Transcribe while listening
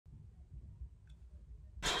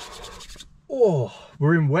Oh,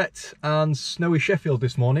 we're in wet and snowy Sheffield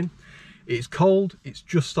this morning. It's cold, it's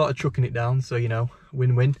just started chucking it down, so you know,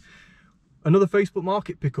 win-win. Another Facebook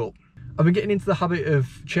market pickup. I've been getting into the habit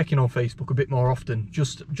of checking on Facebook a bit more often,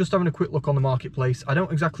 just having a quick look on the marketplace. I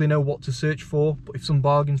don't exactly know what to search for, but if some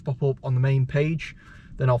bargains pop up on the main page,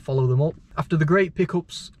 then I'll follow them up. After the great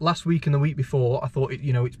pickups last week and the week before, I thought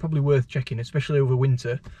it's probably worth checking, especially over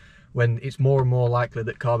winter, when it's more and more likely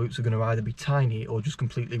that car boots are going to either be tiny or just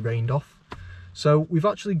completely rained off. So we've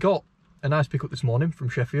actually got a nice pickup this morning from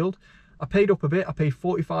Sheffield. I paid up a bit, I paid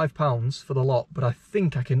 £45 for the lot, but I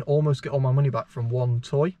think I can almost get all my money back from one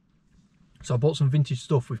toy. So I bought some vintage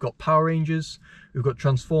stuff. We've got Power Rangers, we've got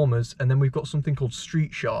Transformers, and then we've got something called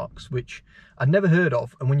Street Sharks, which I'd never heard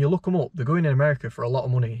of. And when you look them up, they're going in America for a lot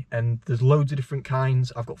of money, and there's loads of different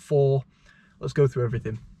kinds. I've got 4. Let's go through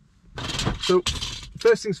everything. So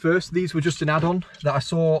first things first, these were just an add-on that I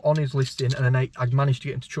saw on his listing, and then I managed to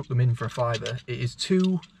get him to chuck them in for a £5. It is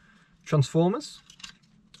 2 Transformers.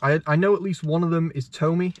 I know at least one of them is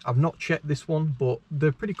Tommy. I've not checked this one, but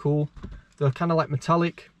they're pretty cool. They're kind of like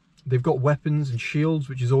metallic. They've got weapons and shields,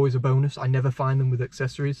 which is always a bonus. I never find them with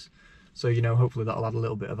accessories, so you know, hopefully that'll add a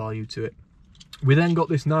little bit of value to it. We then got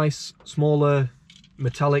this nice smaller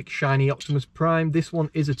metallic shiny Optimus Prime. This one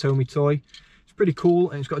is a Tommy toy. It's pretty cool,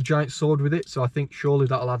 and it's got a giant sword with it, so I think surely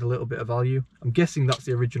that'll add a little bit of value. I'm guessing that's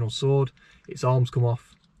the original sword. Its arms come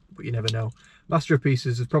off, but you never know. Master of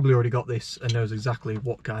Pieces has probably already got this and knows exactly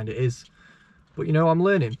what kind it is, but you know, I'm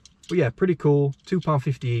learning. But yeah, pretty cool.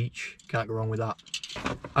 £2.50 each, can't go wrong with that.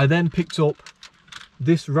 I then picked up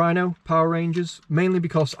this Rhino Power Rangers, mainly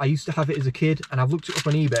because I used to have it as a kid, and I've looked it up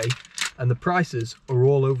on eBay and the prices are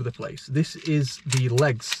all over the place. This is the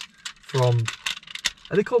legs from,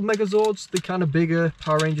 are they called Megazords? The kind of bigger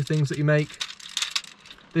Power Ranger things that you make.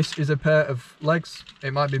 This is a pair of legs.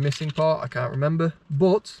 It might be missing part, I can't remember,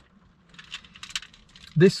 but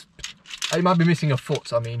this, it might be missing a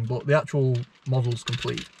foot, I mean, but the actual model's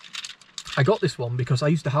complete. I got this one because I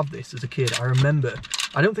used to have this as a kid. I remember,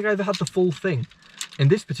 I don't think I ever had the full thing. In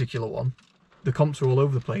this particular one, the comps are all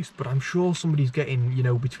over the place, but I'm sure somebody's getting, you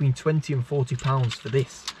know, between £20 and £40 for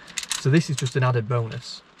this. So this is just an added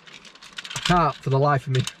bonus. I can't, for the life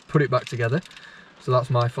of me, put it back together, so that's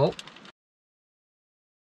my fault.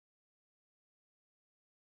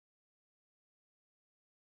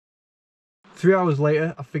 Three hours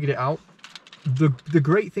later, I figured it out. The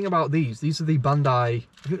great thing about these are the Bandai,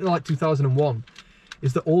 I think they're like 2001,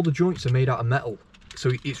 is that all the joints are made out of metal.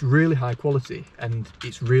 So it's really high quality and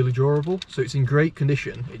it's really durable. So it's in great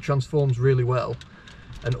condition, it transforms really well,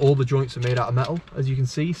 and all the joints are made out of metal, as you can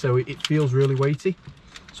see, so it feels really weighty.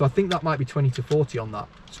 So I think that might be 20 to 40 on that,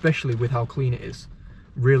 especially with how clean it is.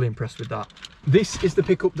 Really impressed with that. This is the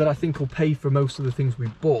pickup that I think will pay for most of the things we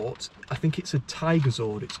bought. I think it's a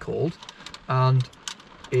Tigerzord, it's called, and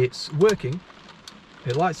it's working.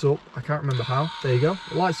 It lights up. I can't remember how. There you go.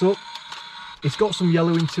 It lights up. It's got some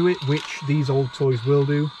yellowing to it, which these old toys will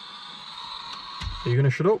do. Are you going to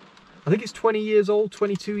shut up? I think it's 20 years old,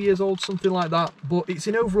 22 years old, something like that. But it's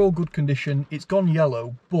in overall good condition. It's gone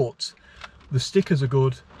yellow, but the stickers are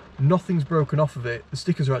good. Nothing's broken off of it. The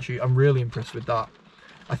stickers are actually, I'm really impressed with that.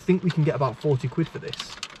 I think we can get about 40 quid for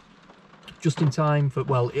this. Just in time for,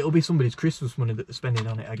 well, it'll be somebody's Christmas money that they're spending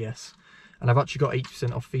on it, I guess. And I've actually got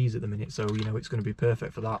 80% off fees at the minute, so you know it's going to be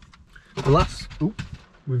perfect for that. The last,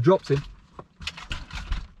 we've dropped him.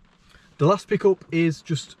 The last pickup is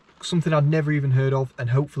just something I'd never even heard of, and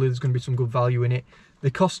hopefully there's going to be some good value in it. They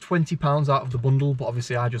cost £20 out of the bundle, but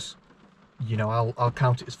obviously I just, you know, I'll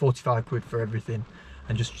count it as 45 quid for everything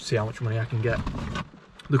and just see how much money I can get.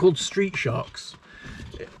 They're called Street Sharks.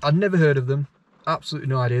 I'd never heard of them, absolutely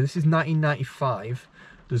no idea. This is 1995.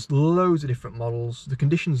 There's loads of different models. The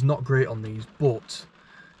condition's not great on these, but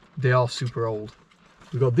they are super old.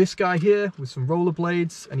 We've got this guy here with some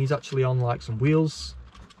rollerblades, and he's actually on like some wheels.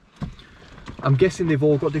 I'm guessing they've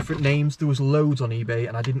all got different names. There was loads on eBay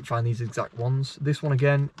and I didn't find these exact ones. This one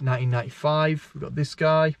again, 1995. We've got this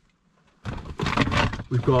guy.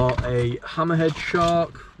 We've got a hammerhead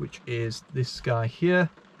shark, which is this guy here.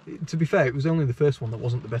 To be fair, it was only the first one that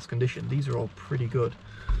wasn't the best condition. These are all pretty good.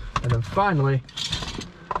 And then finally,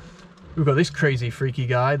 we've got this crazy freaky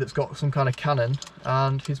guy that's got some kind of cannon,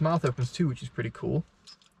 and his mouth opens too, which is pretty cool.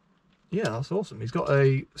 Yeah, that's awesome. He's got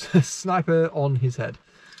a sniper on his head.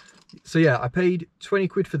 So yeah, I paid 20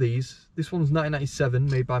 quid for these. This one's 1997,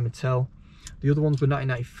 made by Mattel. The other ones were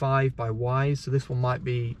 1995 by Wise, so this one might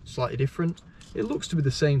be slightly different. It looks to be the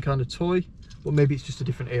same kind of toy, but maybe it's just a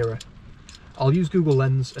different era. I'll use Google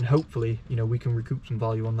Lens and hopefully, you know, we can recoup some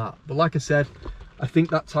value on that. But like I said, I think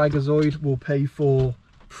that Tigerzord will pay for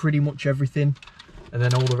pretty much everything. and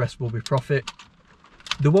then all the rest will be profit.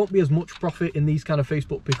 There won't be as much profit in these kind of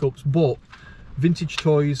Facebook pickups, but vintage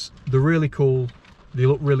toys, they're really cool, they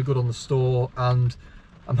look really good on the store, and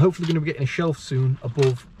I'm hopefully going to be getting a shelf soon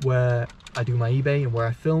above where I do my eBay and where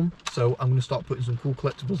I film, so I'm going to start putting some cool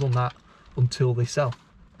collectibles on that until they sell.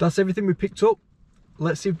 That's everything we picked up.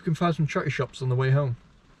 Let's see if we can find some charity shops on the way home.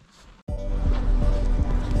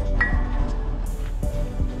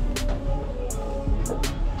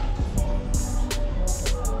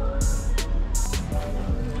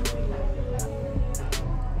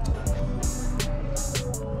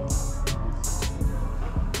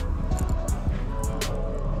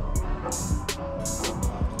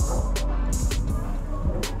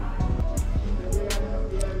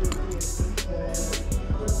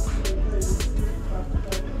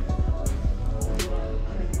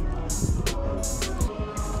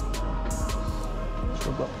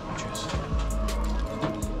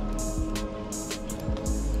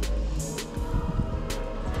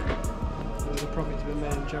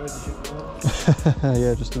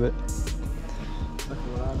 Yeah, just a bit.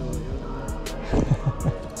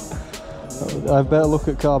 I better look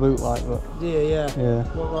at car boot like that. Yeah.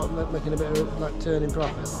 What, making a bit of like turning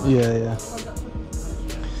profit? Yeah.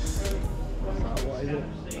 What is it?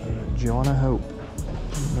 Joanna Hope.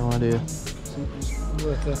 No idea.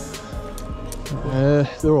 Worth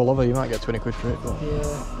they're all over. You might get 20 quid for it, but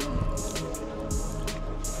yeah.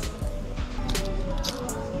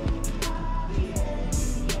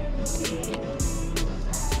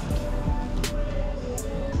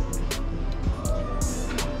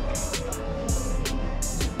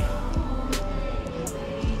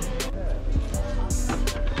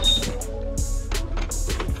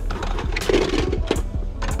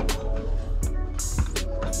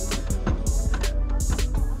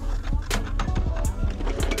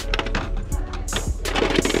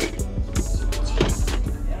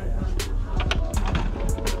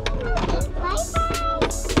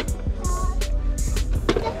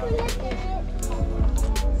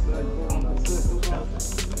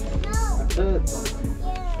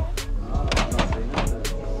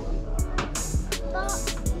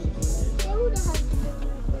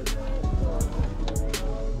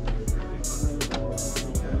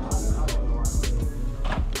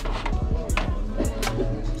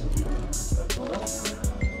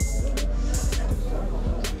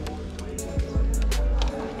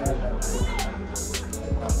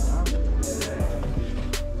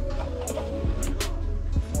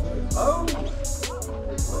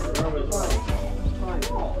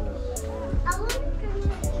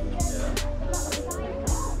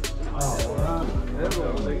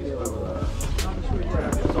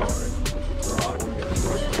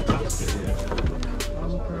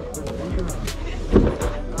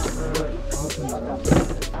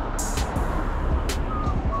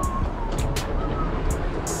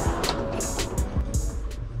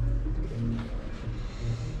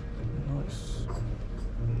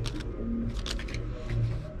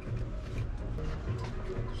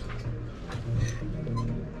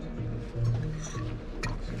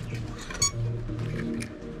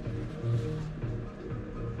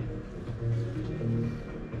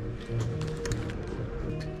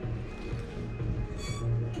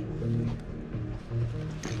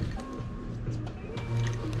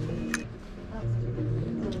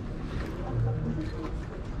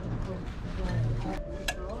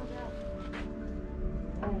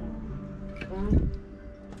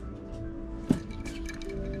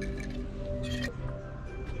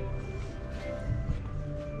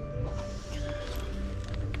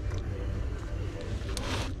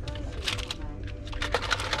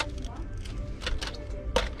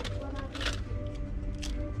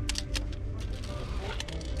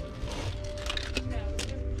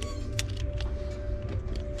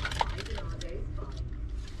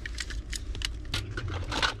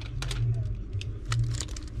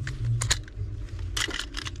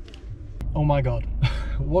 Oh my god,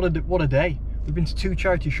 what a day. We've been to 2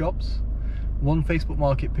 charity shops, 1 Facebook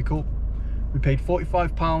market pickup. We paid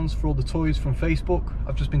 £45 for all the toys from Facebook.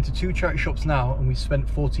 I've just been to 2 charity shops now and we spent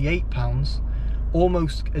 £48,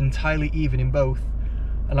 almost entirely even in both.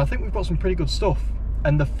 And I think we've got some pretty good stuff.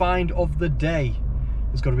 And the find of the day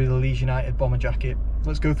has got to be the Leeds United bomber jacket.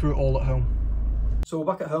 Let's go through it all at home. So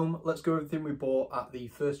we're back at home. Let's go over everything we bought at the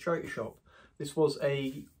first charity shop. This was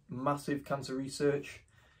a massive cancer research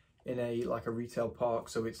in a retail park,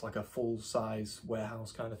 so it's like a full-size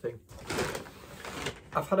warehouse kind of thing.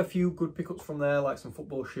 I've had a few good pickups from there, like some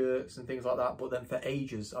football shirts and things like that, but then for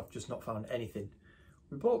ages I've just not found anything.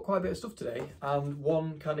 We bought quite a bit of stuff today, and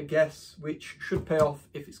one kind of guess which should pay off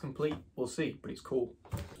if it's complete, we'll see, but it's cool.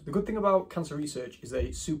 The good thing about Cancer Research is that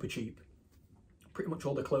it's super cheap. Pretty much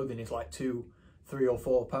all the clothing is like £2, £3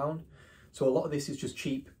 or £4. So a lot of this is just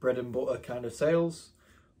cheap bread and butter kind of sales,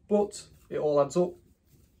 but it all adds up.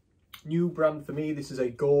 New brand for me, this is a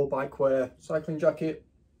Gore bikewear cycling jacket,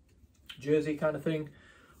 jersey kind of thing.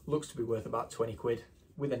 Looks to be worth about 20 quid.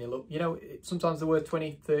 With any luck, you know, sometimes they're worth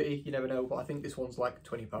 20, 30, you never know, but I think this one's like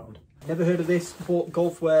 £20. Never heard of this, but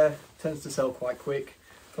golf wear tends to sell quite quick.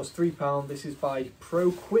 Costs £3. This is by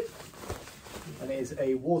ProQuip, and it is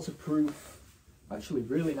a waterproof, actually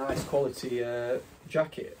really nice quality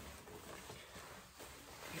jacket.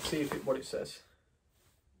 Let's see what it says.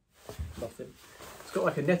 Nothing. It's got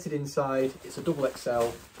like a netted inside, it's a double XL,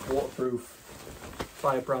 waterproof,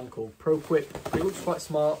 by a brand called ProQuip. It looks quite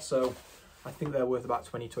smart, so I think they're worth about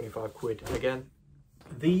 20, 25 quid. Again,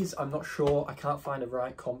 these I'm not sure, I can't find a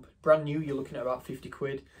right comp. Brand new, you're looking at about 50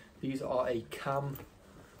 quid. These are a cam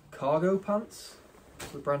cargo pants.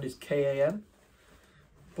 The brand is KAM.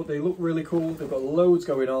 But they look really cool, they've got loads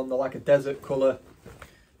going on, they're like a desert colour.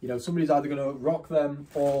 You know, somebody's either going to rock them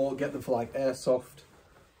or get them for like airsoft.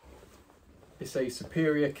 It's a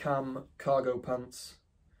Superior Cam cargo pants.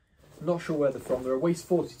 I'm not sure where they're from. They're a waist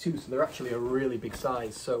 42, so they're actually a really big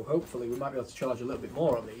size. So hopefully we might be able to charge a little bit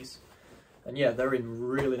more on these. And yeah, they're in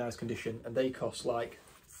really nice condition, and they cost like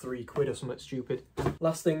 3 quid or something stupid.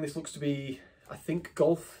 Last thing, this looks to be, I think,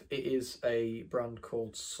 golf. It is a brand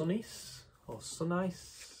called Sunnice or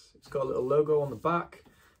Sunnice. It's got a little logo on the back.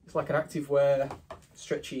 It's like an activewear,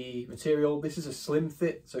 stretchy material. This is a slim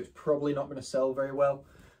fit, so it's probably not going to sell very well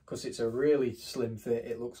because it's a really slim fit,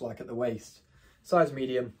 it looks like, at the waist. Size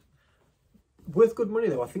medium. Worth good money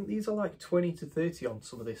though. I think these are like 20 to 30 on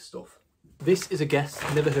some of this stuff. This is a guess,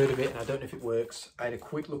 never heard of it, and I don't know if it works. I had a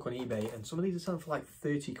quick look on eBay and some of these are selling for like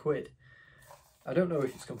 30 quid. I don't know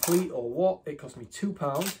if it's complete or what. It cost me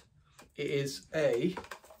 £2. It is a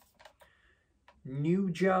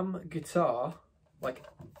New Jam guitar, like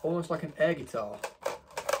almost like an air guitar.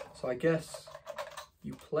 So I guess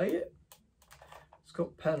you play it. It's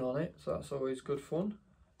got pen on it, so that's always good fun.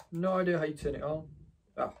 No idea how you turn it on.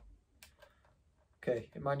 Ah. Okay,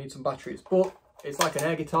 it might need some batteries, but it's like an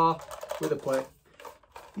air guitar with a plate.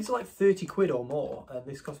 These are like 30 quid or more, and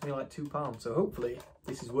this cost me like £2. So hopefully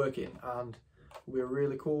this is working and will be a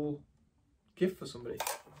really cool gift for somebody.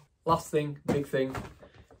 Last thing, big thing,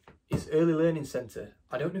 is Early Learning Centre.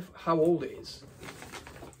 I don't know how old it is,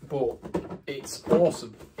 but it's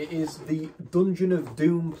awesome. It is the Dungeon of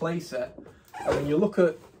Doom playset. And when you look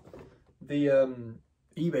at the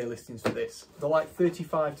eBay listings for this, they're like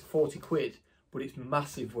 35 to 40 quid. But it's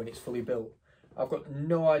massive when it's fully built. I've got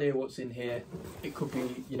no idea what's in here. It could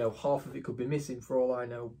be, you know, half of it could be missing for all I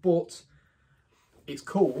know, but it's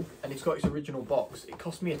cool and it's got its original box. It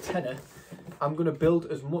cost me a tenner. I'm going to build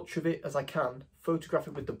as much of it as I can, photograph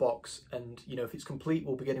it with the box, and, you know, if it's complete,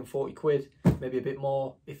 we'll be getting 40 quid, maybe a bit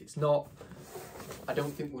more. If it's not, I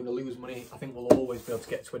don't think we're going to lose money. I think we'll always be able to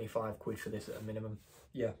get 25 quid for this at a minimum.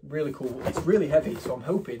 Yeah, really cool. It's really heavy, so I'm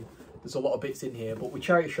hoping there's a lot of bits in here, but with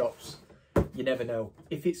charity shops, you never know.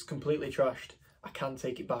 If it's completely trashed, I can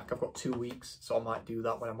take it back. I've got 2 weeks, so I might do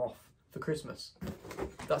that when I'm off for Christmas.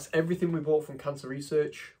 That's everything we bought from Cancer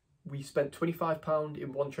Research. We spent £25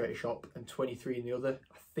 in one charity shop and 23 in the other.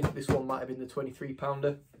 I think this one might have been the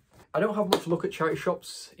 23-pounder. I don't have much luck at charity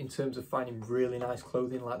shops in terms of finding really nice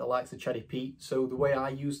clothing like the likes of Chatty Pete. So the way I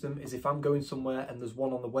use them is if I'm going somewhere and there's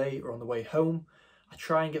one on the way or on the way home, I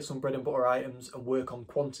try and get some bread and butter items and work on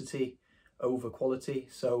quantity over quality.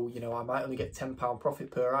 So, you know, I might only get £10 profit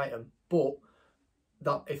per item, but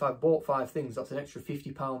that if I bought 5 things, that's an extra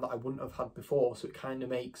 £50 that I wouldn't have had before, so it kind of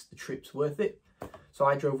makes the trips worth it. So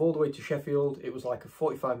I drove all the way to Sheffield. It was like a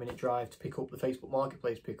 45-minute drive to pick up the Facebook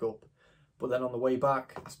Marketplace pickup, but then on the way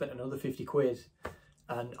back I spent another 50 quid,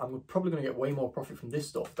 and I'm probably going to get way more profit from this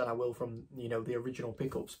stuff than I will from, you know, the original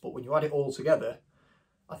pickups. But when you add it all together,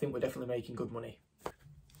 I think we're definitely making good money.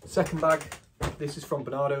 Second bag, this is from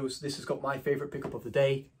Bernardo's. This has got my favourite pickup of the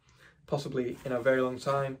day, possibly in a very long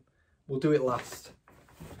time. We'll do it last.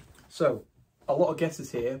 So, a lot of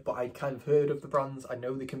guesses here, but I kind of heard of the brands. I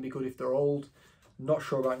know they can be good if they're old. Not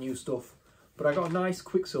sure about new stuff. But I got a nice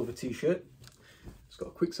Quicksilver t-shirt. It's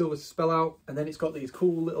got Quicksilver to spell out, and then it's got these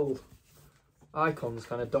cool little icons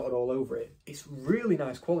kind of dotted all over it. It's really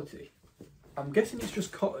nice quality. I'm guessing it's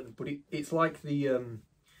just cotton, but it's like the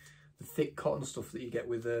thick cotton stuff that you get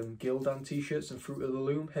with Gildan t-shirts and Fruit of the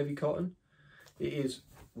Loom, heavy cotton. It is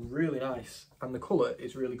really nice, and the colour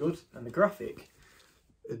is really good, and the graphic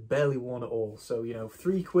is barely worn at all. So, you know,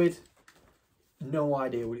 3 quid, no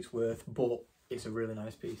idea what it's worth, but it's a really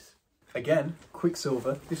nice piece. Again,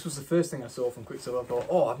 Quicksilver. This was the first thing I saw from Quicksilver. I thought,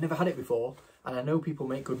 oh, I've never had it before, and I know people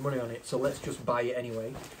make good money on it, so let's just buy it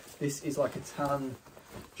anyway. This is like a tan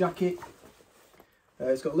jacket.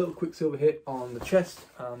 It's got a little Quicksilver hit on the chest,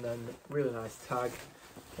 and then a really nice tag.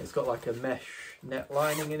 It's got like a mesh net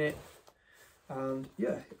lining in it. And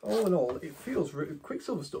yeah, all in all, it feels,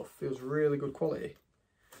 Quicksilver stuff feels really good quality.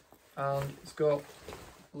 And it's got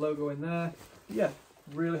logo in there. Yeah,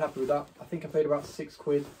 really happy with that. I think I paid about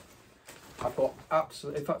 £6. I've got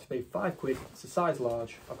absolutely, in fact I paid £5. It's a size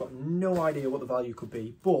large. I've got no idea what the value could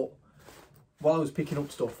be, but while I was picking up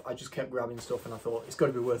stuff, I just kept grabbing stuff and I thought it's got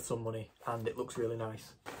to be worth some money, and it looks really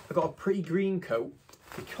nice. I got a pretty green coat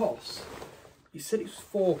because he said it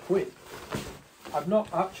was £4. I've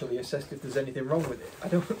not actually assessed if there's anything wrong with it. I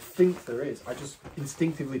don't think there is. I just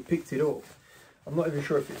instinctively picked it up. I'm not even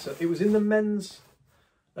sure if it's it was in the men's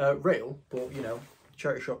rail, but you know,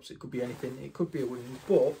 charity shops, it could be anything. It could be a women's,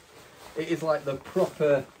 but it is like the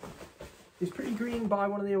proper. Is Pretty Green by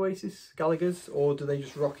one of the Oasis Gallagher's, or do they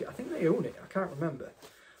just rock it? I think they own it. I can't remember.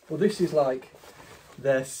 Well, this is like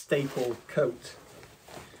their staple coat.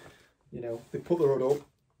 You know, they put the hood up,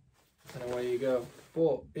 and away you go.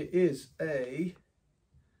 But it is a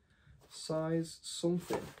size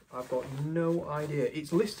something. I've got no idea.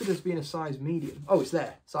 It's listed as being a size medium. Oh, it's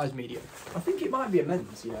there, size medium. I think it might be a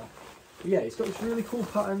men's, you know. But yeah, it's got this really cool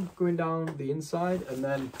pattern going down the inside, and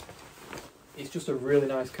then it's just a really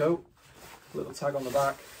nice coat. Little tag on the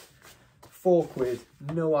back. £4.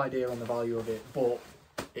 No idea on the value of it, but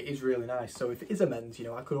it is really nice. So if it is a men's, you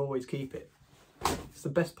know, I could always keep it. It's the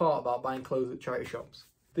best part about buying clothes at charity shops.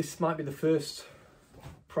 This might be the first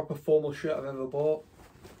proper formal shirt I've ever bought.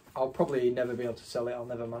 I'll probably never be able to sell it. I'll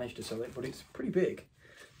never manage to sell it, but it's pretty big.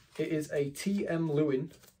 It is a T.M.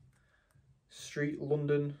 Lewin Street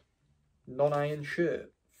London non-iron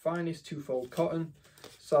shirt. Finest two-fold cotton,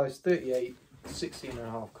 size 38,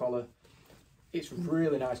 16.5 collar. It's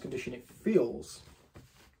really nice condition. It feels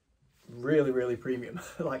really, really premium.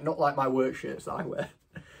 Like, not like my work shirts that I wear.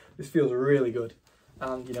 This feels really good.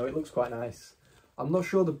 And, you know, it looks quite nice. I'm not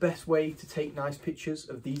sure the best way to take nice pictures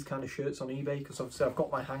of these kind of shirts on eBay, because obviously I've got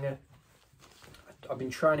my hanger. I've been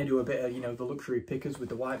trying to do a bit of, you know, the luxury pickers with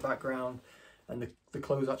the white background and the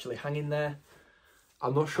clothes actually hanging there.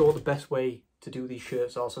 I'm not sure the best way to do these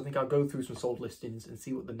shirts are, so I think I'll go through some sold listings and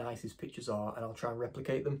see what the nicest pictures are, and I'll try and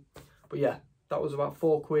replicate them. But yeah, that was about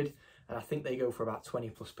 £4, and I think they go for about 20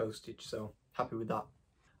 plus postage, so happy with that.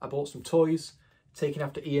 I bought some toys, taken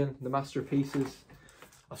after Ian, the master of pieces.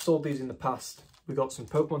 I've sold these in the past. We got some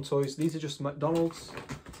Pokemon toys. These are just McDonald's,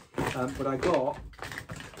 but I got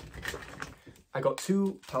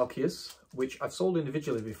two Palkias, which I've sold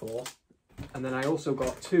individually before, and then I also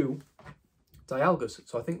got two Dialgas.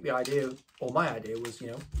 So I think the idea, or my idea, was, you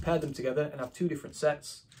know, pair them together and have two different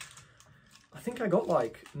sets. I think I got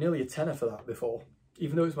like nearly a tenner for that before,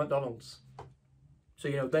 even though it was McDonald's. So,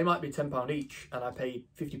 you know, they might be £10 each, and I paid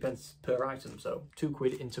 50p per item, so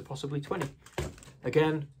 £2 into possibly 20.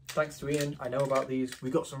 Again, thanks to Ian, I know about these. We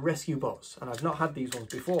got some rescue bots, and I've not had these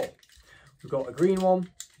ones before. We've got a green one.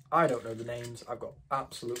 I don't know the names. I've got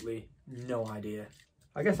absolutely no idea.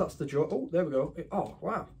 I guess that's the joy. Oh, there we go. Oh,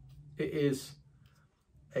 wow. It is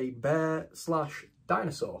a bear /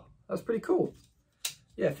 dinosaur. That's pretty cool.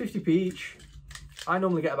 Yeah, 50p each. I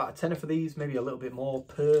normally get about a tenner for these, maybe a little bit more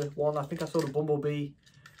per one. I think I sold a Bumblebee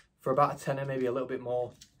for about a tenner, maybe a little bit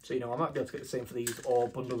more. So, you know, I might be able to get the same for these, or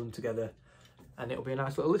bundle them together, and it'll be a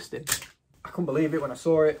nice little listing. I couldn't believe it when I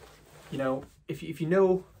saw it. You know, if you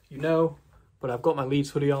know, you know. But I've got my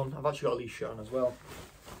Leeds hoodie on. I've actually got a Leeds shirt on as well.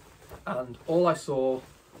 And all I saw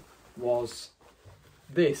was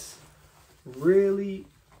this really,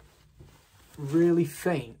 really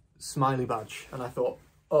faint smiley badge. And I thought,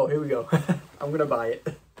 oh, here we go. I'm going to buy it.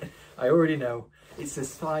 I already know. It's a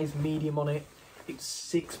size medium on it.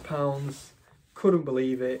 It's £6. Couldn't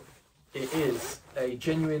believe it. It is a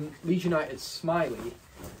genuine Leeds United smiley,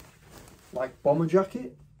 like bomber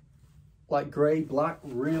jacket. Like grey, black,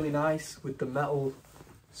 really nice with the metal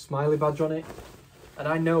smiley badge on it. And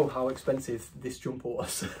I know how expensive this jumper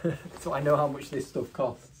was. So I know how much this stuff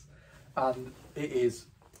costs. And it is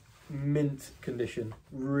mint condition,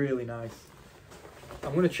 really nice.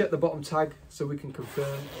 I'm going to check the bottom tag so we can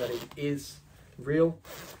confirm that it is real.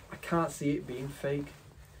 I can't see it being fake.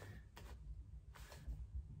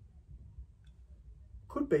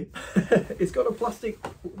 Could be. It's got a plastic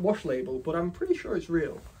wash label, but I'm pretty sure it's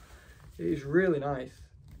real. It is really nice.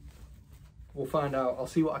 We'll find out. I'll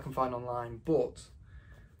see what I can find online, but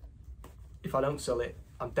if I don't sell it,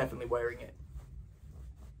 I'm definitely wearing it.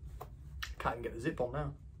 Can't even get the zip on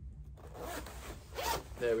now.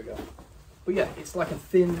 There we go. But yeah, it's like a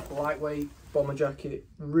thin, lightweight bomber jacket,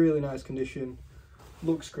 really nice condition,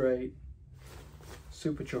 looks great,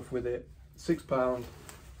 super chuffed with it, £6.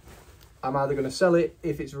 I'm either going to sell it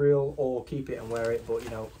if it's real or keep it and wear it, but you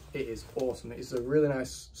know, it is awesome. It's a really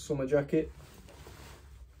nice summer jacket,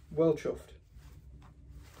 well chuffed.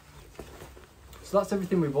 So that's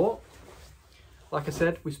everything we bought. Like I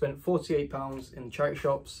said, we spent £48 in the charity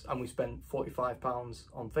shops and we spent £45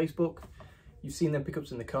 on Facebook. You've seen them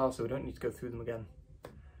pickups in the car, so we don't need to go through them again.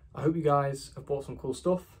 I hope you guys have bought some cool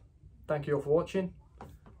stuff. Thank you all for watching.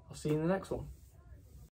 I'll see you in the next one.